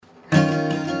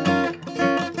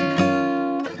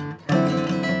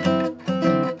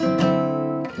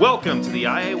Welcome to the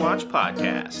IA Watch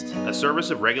podcast, a service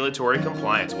of Regulatory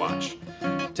Compliance Watch.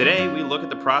 Today, we look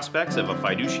at the prospects of a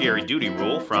fiduciary duty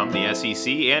rule from the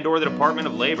SEC and or the Department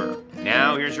of Labor.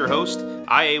 Now, here's your host,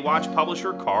 IA Watch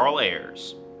publisher Carl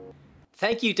Ayers.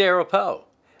 Thank you, Darryl Poe.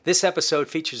 This episode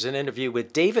features an interview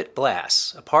with David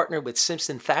Blass, a partner with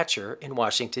Simpson Thacher in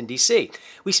Washington, D.C.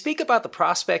 We speak about the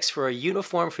prospects for a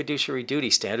uniform fiduciary duty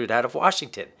standard out of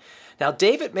Washington. Now,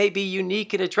 David may be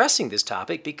unique in addressing this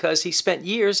topic because he spent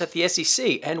years at the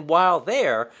SEC and while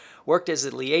there, worked as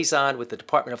a liaison with the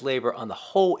Department of Labor on the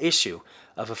whole issue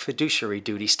of a fiduciary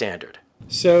duty standard.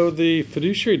 So the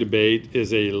fiduciary debate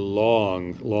is a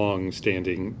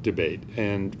long-standing debate.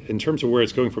 And in terms of where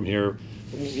it's going from here,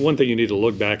 one thing you need to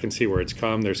look back and see where it's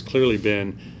come. There's clearly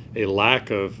been a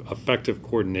lack of effective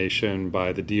coordination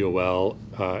by the DOL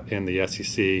and the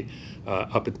SEC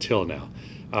up until now.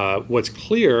 What's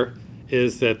clear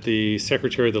is that the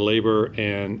Secretary of the Labor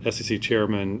and SEC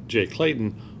Chairman Jay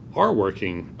Clayton are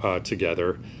working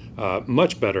together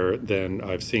much better than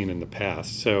I've seen in the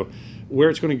past. So where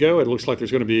it's going to go, it looks like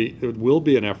it will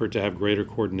be an effort to have greater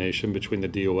coordination between the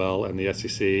DOL and the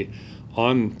SEC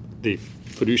on the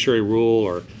fiduciary rule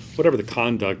or whatever the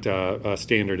conduct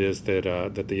standard is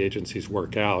that the agencies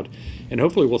work out. And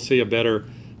hopefully we'll see a better,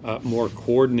 more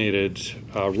coordinated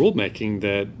rulemaking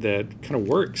that kind of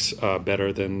works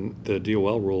better than the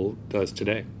DOL rule does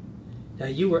today. Now,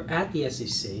 you were at the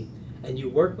SEC and you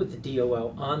worked with the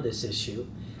DOL on this issue.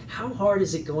 How hard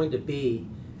is it going to be,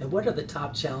 and what are the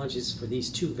top challenges for these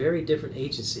two very different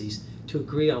agencies to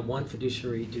agree on one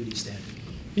fiduciary duty standard?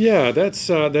 Yeah,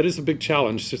 that is a big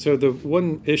challenge. So the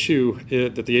one issue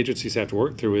that the agencies have to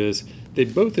work through is they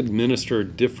both administer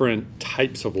different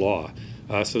types of law.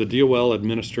 So the DOL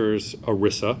administers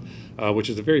ERISA, which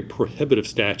is a very prohibitive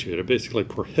statute. It basically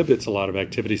prohibits a lot of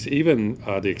activities. Even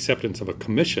the acceptance of a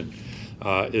commission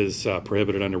is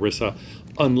prohibited under ERISA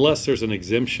unless there's an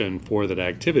exemption for that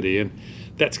activity. And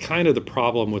that's kind of the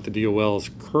problem with the DOL's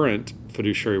current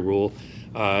fiduciary rule.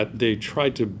 They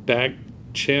tried to back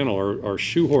channel or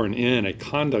shoehorn in a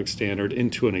conduct standard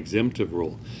into an exemptive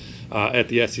rule. At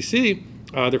the SEC,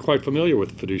 they're quite familiar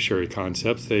with fiduciary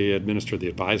concepts. They administer the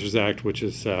Advisors Act, which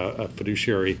is a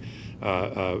fiduciary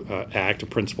act, a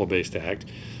principle-based act.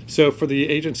 So for the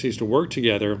agencies to work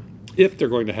together, if they're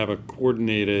going to have a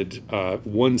coordinated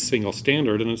one single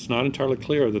standard, and it's not entirely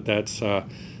clear that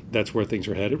that's where things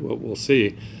are headed, we'll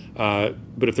see. But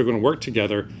if they're going to work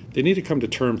together, they need to come to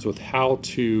terms with how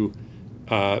to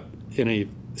in a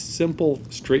simple,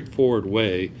 straightforward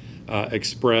way,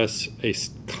 express a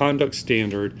conduct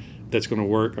standard that's going to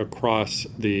work across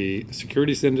the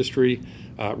securities industry,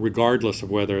 regardless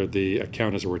of whether the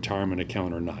account is a retirement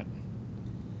account or not.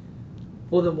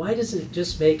 Well, then why doesn't it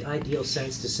just make ideal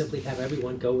sense to simply have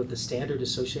everyone go with the standard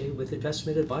associated with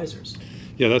investment advisors?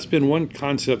 Yeah, that's been one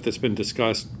concept that's been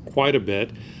discussed quite a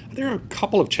bit. There are a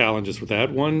couple of challenges with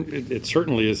that. One, it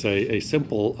certainly is a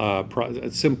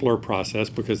simpler process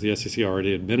because the SEC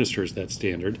already administers that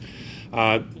standard.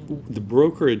 The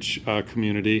brokerage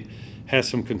community has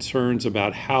some concerns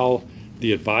about how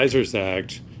the Advisors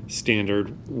Act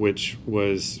standard, which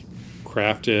was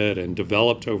crafted and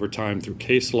developed over time through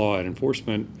case law and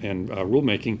enforcement and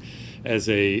rulemaking as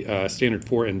a standard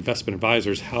for investment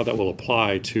advisors, how that will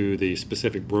apply to the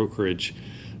specific brokerage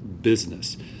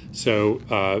business.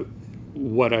 So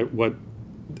what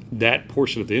that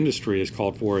portion of the industry has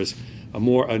called for is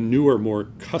a newer, more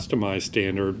customized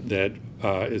standard that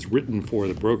is written for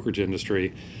the brokerage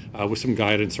industry with some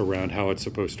guidance around how it's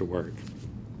supposed to work.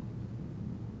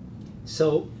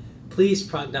 So please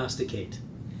prognosticate.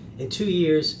 In 2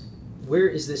 years, where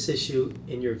is this issue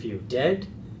in your view? Dead?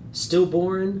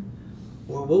 Stillborn?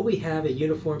 Or will we have a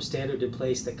uniform standard in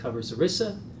place that covers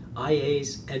ERISA,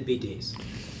 IAs, and BDs?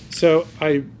 So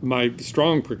my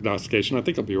strong prognostication, I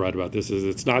think I'll be right about this, is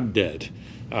it's not dead.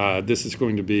 This is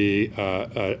going to be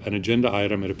an agenda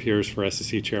item, it appears, for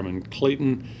SEC Chairman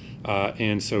Clayton.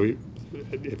 And so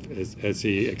as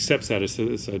he accepts that as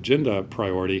his agenda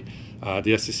priority,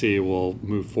 the SEC will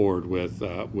move forward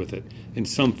with it in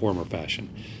some form or fashion.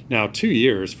 Now, 2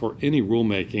 years for any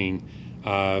rulemaking,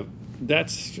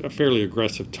 that's a fairly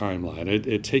aggressive timeline.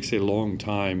 It takes a long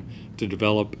time to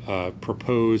develop,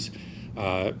 propose,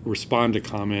 respond to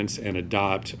comments, and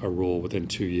adopt a rule within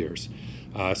 2 years.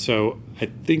 So I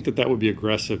think that would be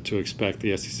aggressive to expect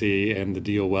the SEC and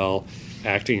the DOL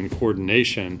acting in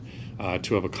coordination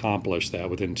to have accomplished that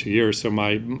within 2 years. So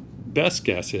my best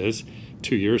guess is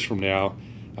 2 years from now,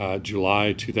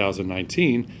 July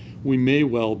 2019, we may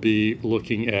well be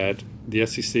looking at the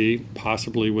SEC,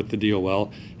 possibly with the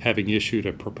DOL, having issued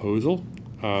a proposal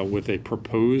with a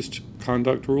proposed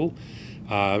conduct rule.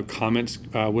 Comments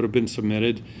would have been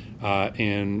submitted,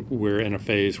 and we're in a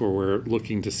phase where we're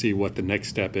looking to see what the next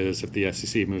step is if the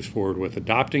SEC moves forward with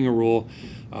adopting a rule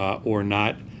or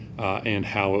not, and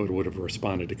how it would have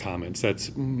responded to comments. That's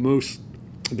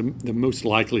the most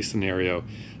likely scenario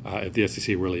if the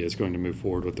SEC really is going to move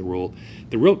forward with the rule.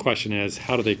 The real question is,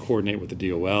 how do they coordinate with the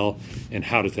DOL, and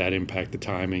how does that impact the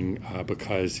timing?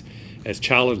 Because as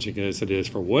challenging as it is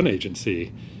for one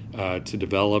agency to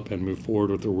develop and move forward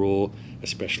with the rule,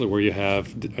 especially where you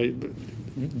have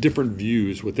different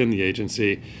views within the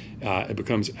agency, it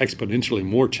becomes exponentially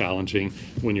more challenging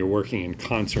when you're working in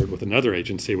concert with another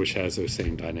agency which has those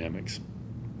same dynamics.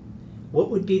 What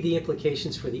would be the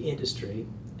implications for the industry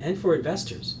and for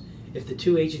investors if the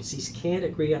two agencies can't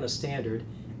agree on a standard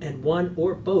and one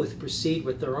or both proceed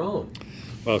with their own?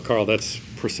 Well, Carl, that's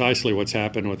precisely what's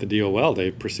happened with the DOL.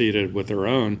 They've proceeded with their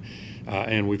own,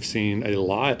 and we've seen a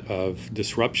lot of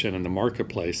disruption in the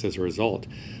marketplace as a result.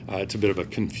 It's a bit of a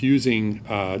confusing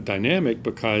dynamic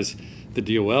because the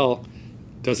DOL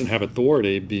doesn't have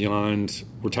authority beyond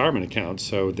retirement accounts.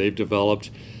 So they've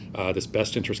developed this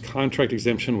best interest contract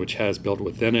exemption, which has built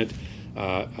within it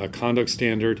a conduct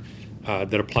standard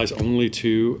that applies only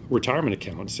to retirement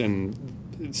accounts, and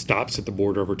it stops at the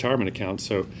border of retirement accounts.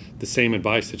 So the same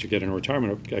advice that you get in a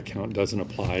retirement account doesn't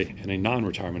apply in a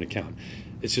non-retirement account.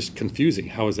 It's just confusing.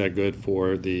 How is that good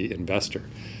for the investor?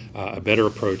 A better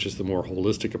approach is the more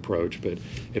holistic approach. But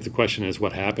if the question is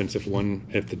what happens if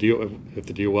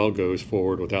the DOL goes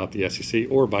forward without the SEC,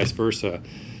 or vice versa,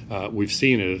 we've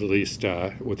seen it at least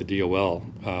with the DOL.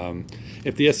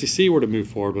 If the SEC were to move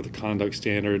forward with a conduct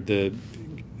standard,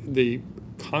 the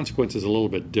consequence is a little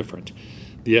bit different.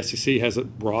 The SEC has a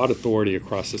broad authority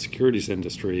across the securities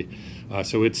industry,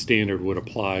 so its standard would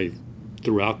apply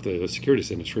throughout the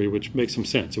securities industry, which makes some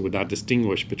sense. It would not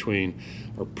distinguish between,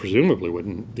 or presumably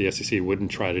the SEC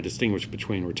wouldn't try to distinguish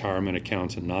between retirement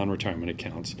accounts and non-retirement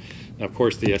accounts. Now, of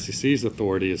course, the SEC's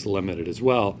authority is limited as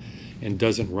well and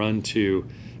doesn't run to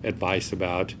advice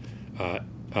about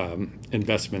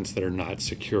investments that are not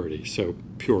security, so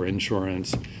pure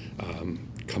insurance,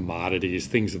 commodities,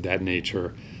 things of that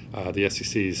nature. The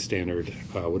SEC's standard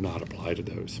would not apply to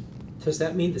those. Does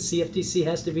that mean the CFTC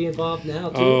has to be involved now,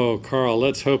 too? Oh, Carl,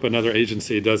 let's hope another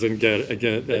agency doesn't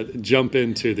jump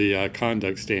into the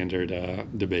conduct standard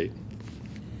debate.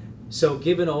 So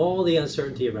given all the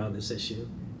uncertainty around this issue,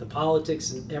 the politics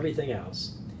and everything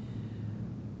else,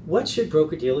 what should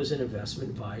broker-dealers and investment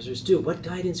advisors do? What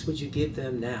guidance would you give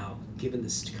them now, given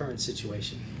this current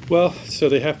situation? Well, so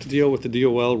they have to deal with the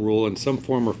DOL rule in some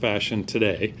form or fashion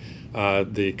today.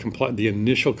 The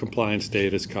initial compliance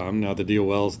date has come. Now the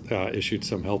DOL's issued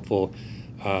some helpful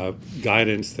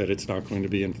guidance that it's not going to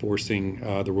be enforcing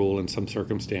the rule in some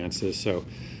circumstances. So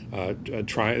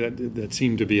that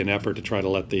seemed to be an effort to try to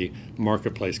let the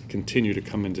marketplace continue to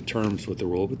come into terms with the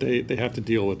rule, but they have to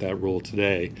deal with that rule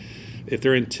today. If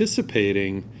they're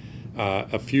anticipating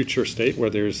a future state where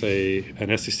there's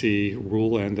an SEC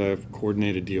rule and a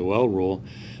coordinated DOL rule,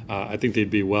 I think they'd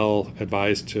be well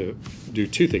advised to do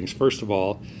two things. First of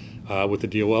all, with the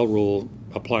DOL rule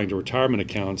applying to retirement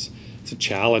accounts, it's a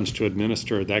challenge to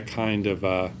administer that kind of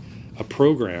a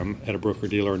program at a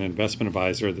broker-dealer and investment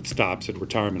advisor that stops at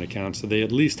retirement accounts. So they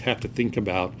at least have to think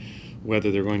about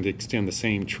whether they're going to extend the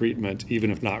same treatment,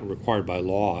 even if not required by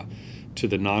law, to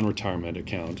the non-retirement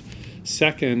account.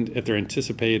 Second, if they're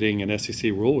anticipating an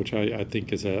SEC rule, which I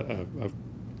think is a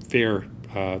fair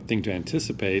thing to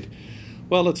anticipate,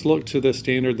 well, let's look to the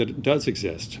standard that does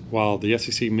exist. While the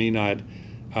SEC may not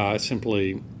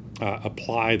simply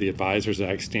apply the Advisors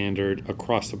Act standard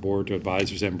across the board to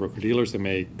advisors and broker-dealers, they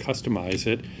may customize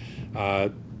it.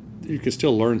 You can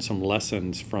still learn some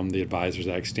lessons from the Advisors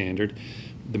Act standard.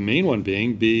 The main one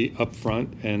being be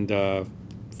upfront and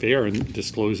fair in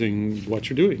disclosing what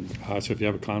you're doing. So if you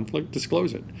have a conflict,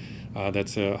 disclose it.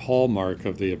 That's a hallmark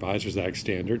of the Advisors Act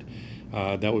standard.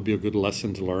 That would be a good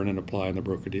lesson to learn and apply on the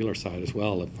broker-dealer side as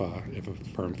well if a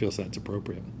firm feels that's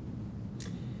appropriate.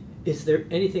 Is there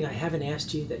anything I haven't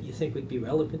asked you that you think would be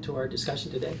relevant to our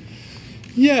discussion today?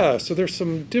 Yeah, so there's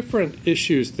some different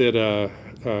issues that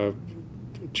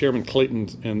Chairman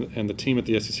Clayton and the team at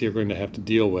the SEC are going to have to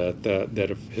deal with that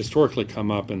have historically come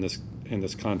up in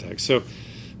this context. So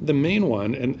the main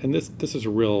one, and this is a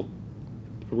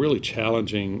really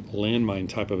challenging landmine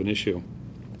type of an issue.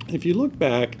 If you look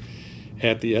back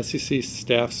at the SEC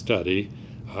staff study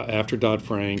after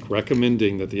Dodd-Frank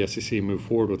recommending that the SEC move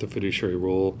forward with the fiduciary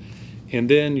rule, and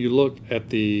then you look at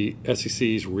the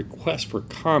SEC's request for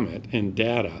comment and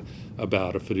data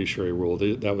about a fiduciary rule,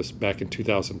 that was back in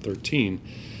 2013,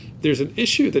 there's an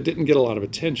issue that didn't get a lot of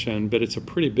attention, but it's a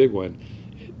pretty big one.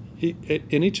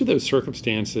 in each of those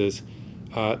circumstances,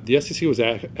 the SEC was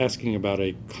asking about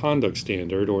a conduct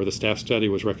standard, or the staff study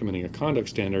was recommending a conduct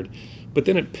standard, but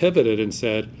then it pivoted and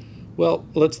said, well,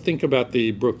 let's think about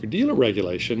the broker-dealer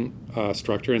regulation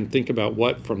structure and think about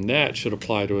what from that should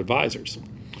apply to advisors.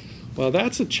 Well,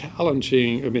 that's a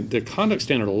challenging, the conduct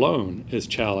standard alone is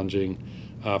challenging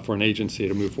for an agency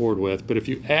to move forward with, but if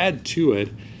you add to it,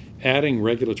 adding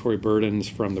regulatory burdens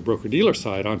from the broker-dealer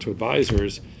side onto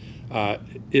advisors,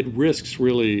 it risks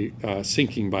really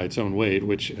sinking by its own weight,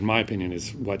 which in my opinion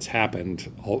is what's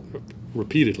happened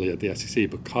repeatedly at the SEC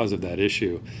because of that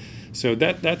issue. So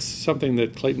that's something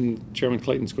that Chairman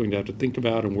Clayton's going to have to think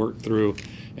about and work through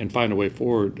and find a way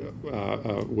forward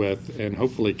with, and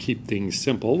hopefully keep things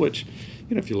simple, which,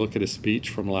 if you look at his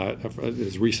speech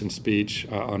his recent speech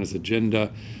on his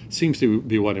agenda, seems to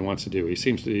be what he wants to do. He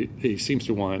seems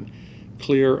to want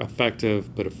clear,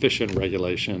 effective, but efficient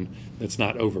regulation that's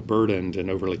not overburdened and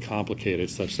overly complicated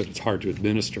such that it's hard to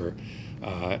administer.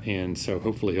 And so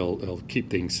hopefully he'll keep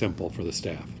things simple for the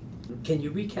staff. Can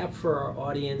you recap for our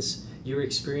audience your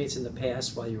experience in the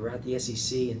past while you were at the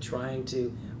SEC and trying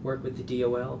to work with the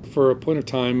DOL? For a point of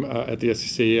time at the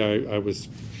SEC, I was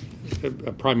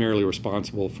primarily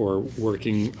responsible for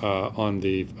working on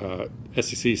the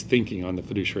SEC's thinking on the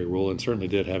fiduciary rule, and certainly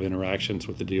did have interactions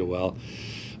with the DOL.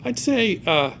 I'd say,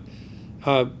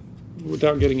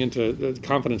 without getting into the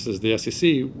confidences of the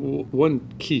SEC,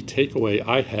 one key takeaway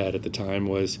I had at the time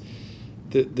was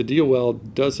that the DOL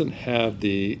doesn't have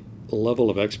the level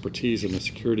of expertise in the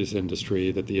securities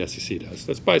industry that the SEC does.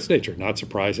 That's by its nature, not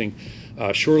surprising.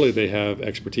 Surely they have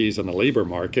expertise on the labor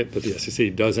market that the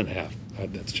SEC doesn't have.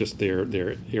 That's just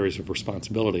their areas of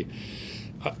responsibility.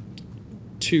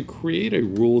 To create a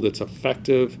rule that's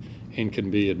effective and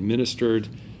can be administered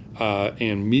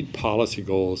and meet policy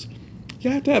goals, you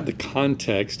have to have the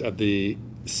context of the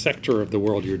sector of the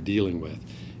world you're dealing with.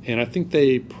 And I think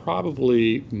they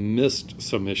probably missed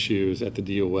some issues at the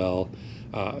DOL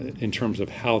in terms of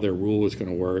how their rule was going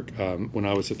to work. When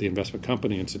I was at the Investment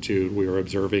Company Institute, we were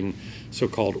observing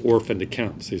so-called orphaned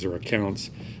accounts. These are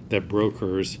accounts that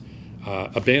brokers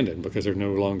abandon because they're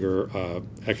no longer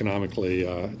economically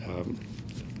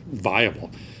viable.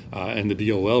 And the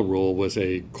DOL rule was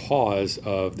a cause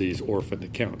of these orphaned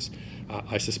accounts.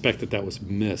 I suspect that was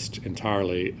missed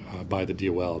entirely by the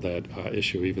DOL, that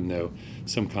issue, even though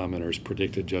some commenters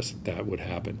predicted just that would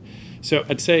happen. So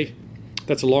I'd say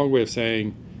that's a long way of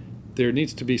saying there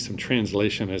needs to be some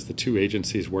translation as the two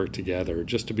agencies work together,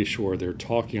 just to be sure they're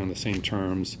talking on the same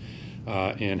terms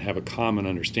and have a common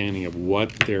understanding of what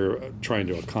they're trying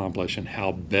to accomplish and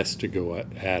how best to go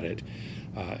at it.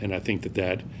 And I think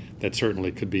that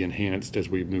certainly could be enhanced as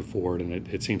we move forward. And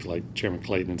it seems like Chairman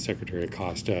Clayton and Secretary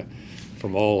Acosta,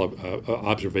 from all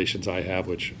observations I have,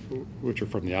 which are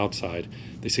from the outside,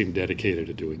 they seem dedicated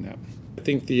to doing that. I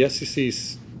think the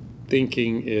SEC's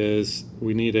thinking is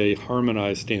we need a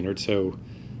harmonized standard. So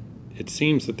it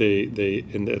seems that they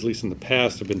at least in the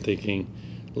past, have been thinking,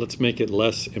 let's make it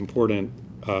less important,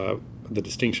 the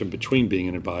distinction between being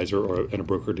an advisor and a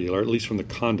broker-dealer, at least from the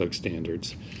conduct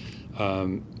standards.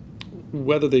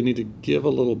 Whether they need to give a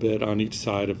little bit on each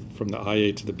side from the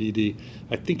IA to the BD,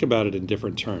 I think about it in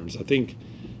different terms. I think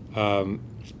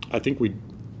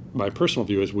my personal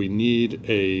view is we need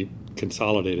a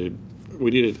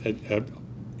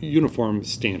uniform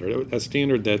standard, a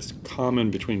standard that's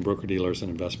common between broker-dealers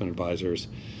and investment advisors,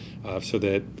 so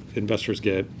that investors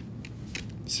get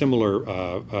similar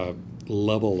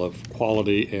level of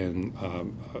quality and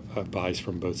advice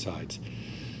from both sides.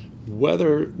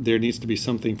 Whether there needs to be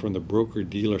something from the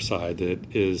broker-dealer side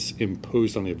that is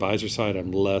imposed on the advisor side,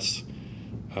 I'm less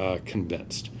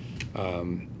convinced.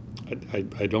 I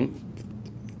don't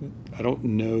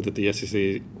know that the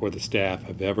SEC or the staff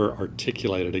have ever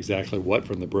articulated exactly what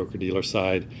from the broker-dealer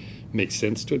side makes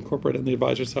sense to incorporate on the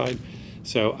advisor side.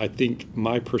 So I think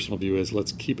my personal view is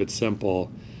let's keep it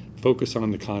simple, focus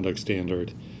on the conduct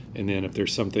standard, and then if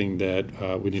there's something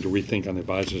that we need to rethink on the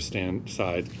advisor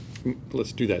side,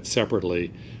 let's do that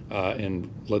separately, and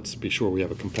let's be sure we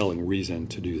have a compelling reason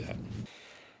to do that.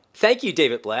 Thank you,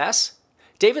 David Blass.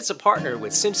 David's a partner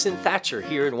with Simpson Thacher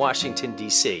here in Washington,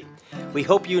 D.C. We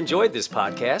hope you enjoyed this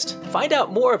podcast. Find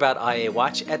out more about IA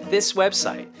Watch at this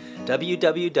website,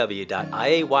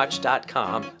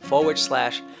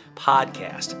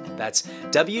 www.iawatch.com/podcast. That's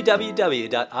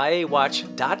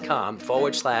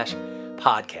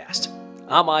www.iawatch.com/podcast.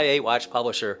 I'm IA Watch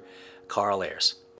publisher Carl Ayers.